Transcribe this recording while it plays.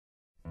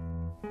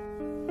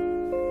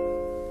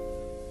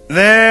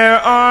There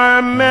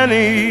are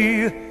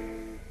many,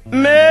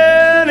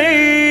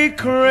 many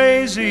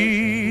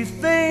crazy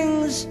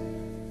things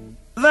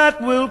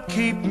that will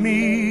keep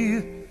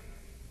me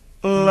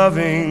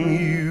loving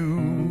you.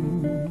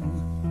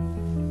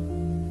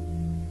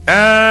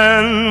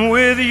 And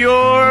with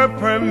your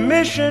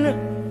permission,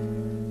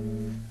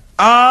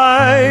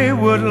 I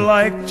would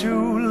like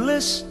to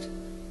list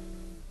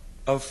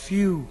a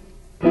few.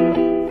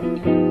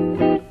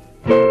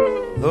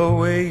 The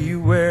way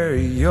you wear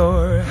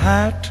your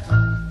hat,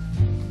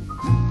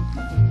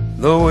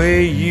 the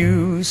way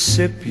you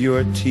sip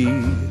your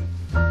tea,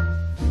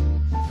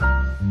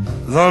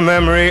 the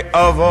memory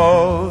of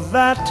all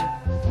that.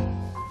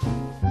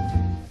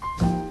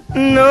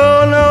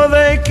 No, no,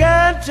 they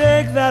can't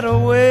take that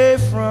away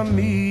from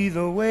me.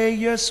 The way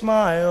your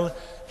smile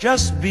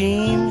just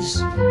beams,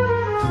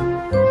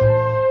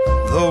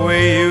 the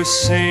way you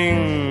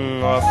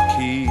sing off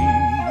key,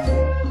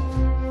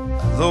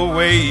 the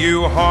way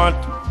you haunt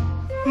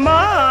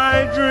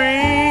my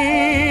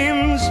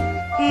dreams.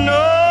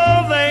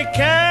 No, they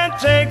can't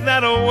take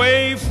that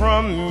away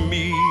from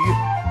me.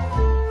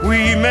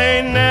 We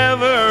may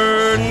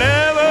never,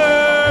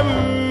 never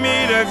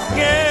meet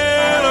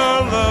again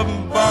on the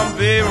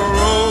bumpy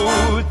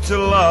road to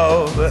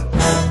love.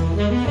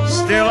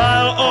 Still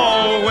I'll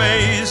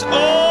always,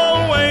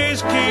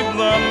 always keep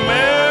the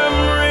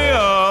memory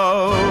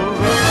of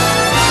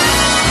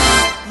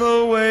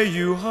the way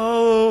you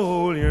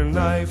hold your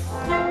knife,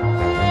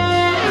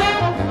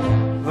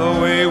 the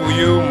way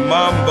you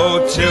mambo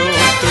till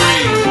 3,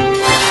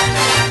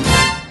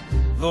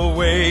 the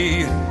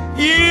way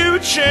you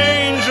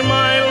changed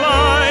my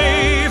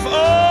life.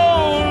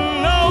 Oh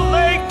no,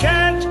 they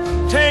can't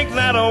take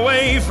that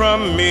away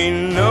from me.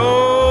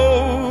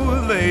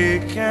 No, they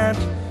can't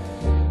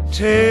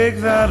take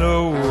that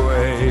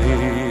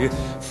away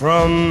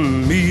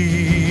from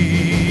me.